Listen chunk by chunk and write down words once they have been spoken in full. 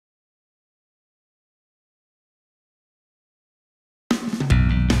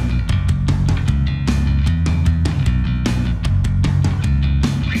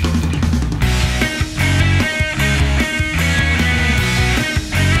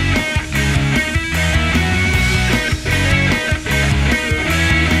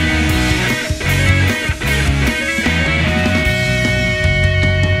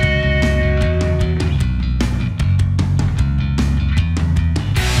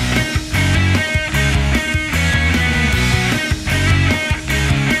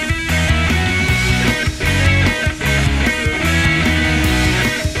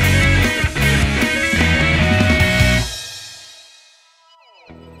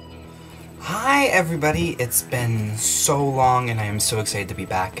Hi everybody, it's been so long and I am so excited to be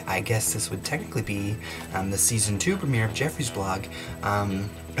back. I guess this would technically be the season 2 premiere of Jeffrey's vlog. And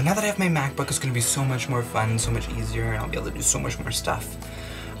now that I have my MacBook, it's going to be so much more fun, so much easier, and I'll be able to do so much more stuff.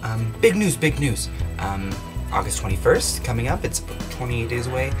 Big news, big news. August 21st, coming up, it's 28 days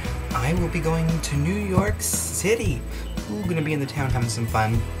away, I will be going to New York City. Ooh, gonna be in the town having some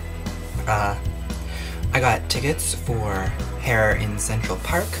fun. I got tickets for Hair in Central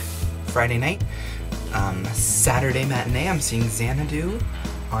Park Friday night. Saturday matinee, I'm seeing Xanadu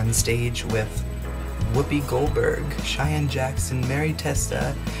on stage with Whoopi Goldberg, Cheyenne Jackson, Mary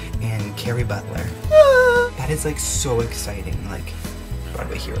Testa, and Carrie Butler. That is like so exciting, like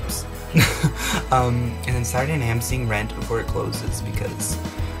Broadway heroes. And then Saturday night I'm seeing Rent before it closes because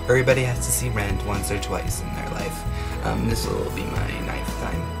everybody has to see Rent once or twice in their life. This will be my 9th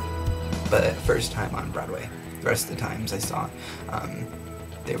time, but first time on Broadway. The rest of the times I saw,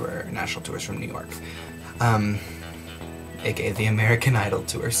 they were national tours from New York, aka the American Idol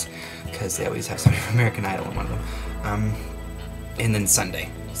tours, because they always have something from American Idol in one of them. And then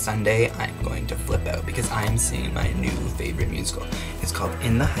Sunday I'm going to flip out because I am seeing my new favorite musical. It's called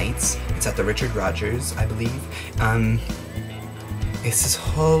In the Heights. It's at the Richard Rodgers, I believe. It's this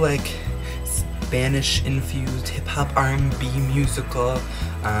whole like Spanish-infused hip-hop R&B musical.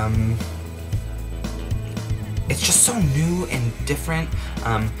 It's just so new and different.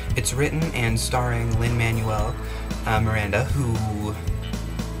 It's written and starring Lin-Manuel Miranda, who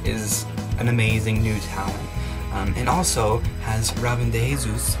is an amazing new talent, and also has Robin De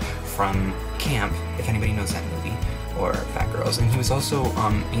Jesus from Camp, if anybody knows that movie, or Fat Girls, and he was also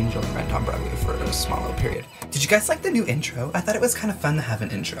Angel in Rent on Broadway for a small little period. Did you guys like the new intro? I thought it was kind of fun to have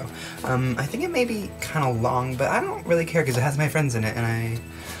an intro. I think it may be kind of long, but I don't really care because it has my friends in it, and I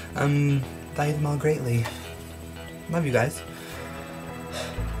value them all greatly. Love you guys.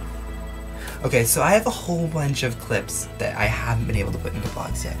 Okay, so I have a whole bunch of clips that I haven't been able to put into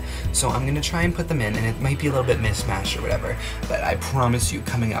vlogs yet. So I'm gonna try and put them in, and it might be a little bit mismatched or whatever, but I promise you,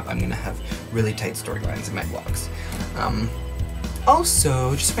 coming up, I'm gonna have really tight storylines in my vlogs.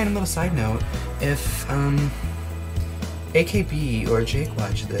 Also, just a random little side note, if AKB or Jake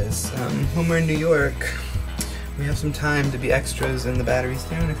watch this, when we're in New York, we have some time to be extras in the Battery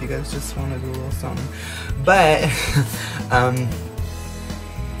Stone if you guys just want to do a little something. But,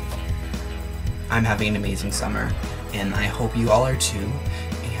 I'm having an amazing summer, and I hope you all are too,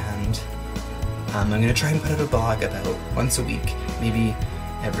 and I'm going to try and put out a vlog about once a week, maybe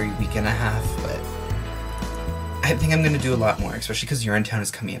every week and a half, but I think I'm going to do a lot more, especially because Urinetown is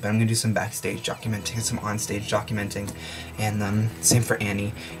coming up, but I'm going to do some backstage documenting, some onstage documenting, and same for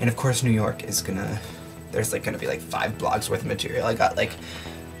Annie, and of course New York is gonna, there's like going to be like 5 blogs worth of material. I got like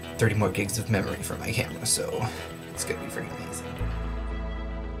 30 more gigs of memory for my camera, so it's going to be freaking amazing.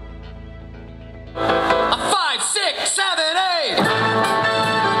 5, 6, 7, 8.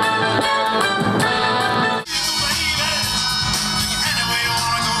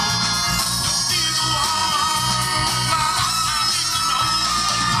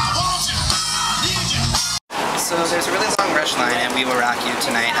 So there's a really long rush line and We Will Rock You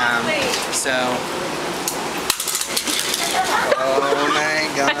tonight. Oh my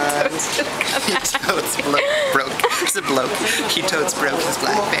god. He totes broke. He's a bloke. He totes broke his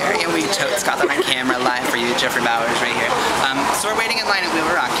Blackberry, and we totes got them on camera live for you, Jeffrey Bowers right here. So we're waiting in line at We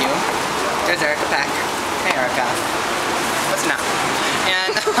Will Rock You. There's Erica Pack. Hey Erica. What's up?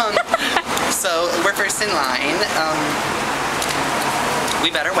 And so we're first in line. We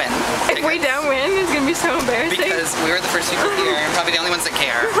better win. If we don't win, it's gonna be so embarrassing. Because we were the first people here, and probably the only ones that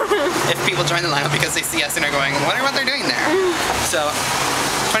care. If people join the lineup because they see us and are going, I wonder what they're doing there. So,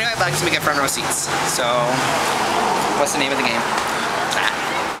 25 bucks and we get front row seats. So, what's the name of the game?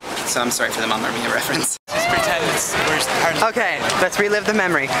 So I'm sorry for the Mamma Mia reference. Just pretend it's we're part of. Okay, let's relive the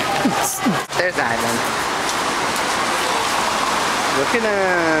memory. There's Ivan. Look at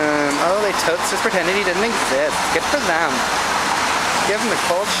him. Oh, they totes just pretended he didn't exist. Good for them. Give him the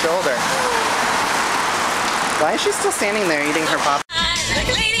cold shoulder. Why is she still standing there eating her pop?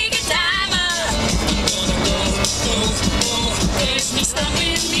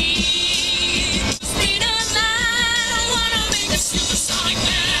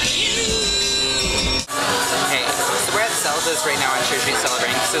 Zelda's right now on Church Street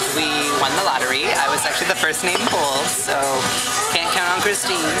celebrating because we won the lottery. I was actually the first name pulled, so can't count on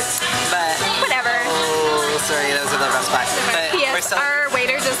Christine, but whatever. Oh, sorry, that was a little rough spot. But P.S. Our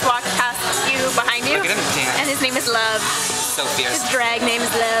waiter just walked past you behind you. Look at him dance. And his name is Love. So fierce. His drag name is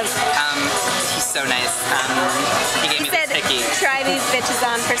Love. He's so nice. He gave me said, this hickey. try these bitches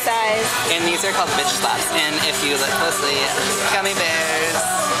on for size. And these are called bitch slaps. And if you look closely, gummy bears.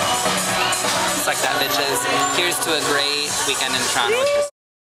 says, here's to a great weekend in Toronto with Chris.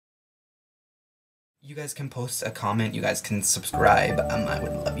 You guys can post a comment, you guys can subscribe. I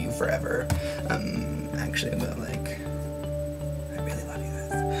would love you forever. Actually, but like, I really love you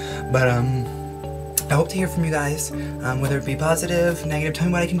guys. But I hope to hear from you guys, whether it be positive, negative. Tell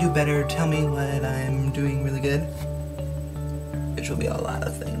me what I can do better. Tell me what I'm doing really good. Which will be a lot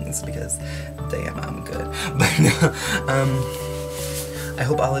of things because, damn, I'm good. But I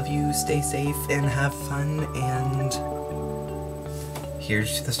hope all of you stay safe and have fun. And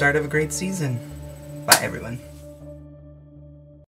here's to the start of a great season. Bye, everyone.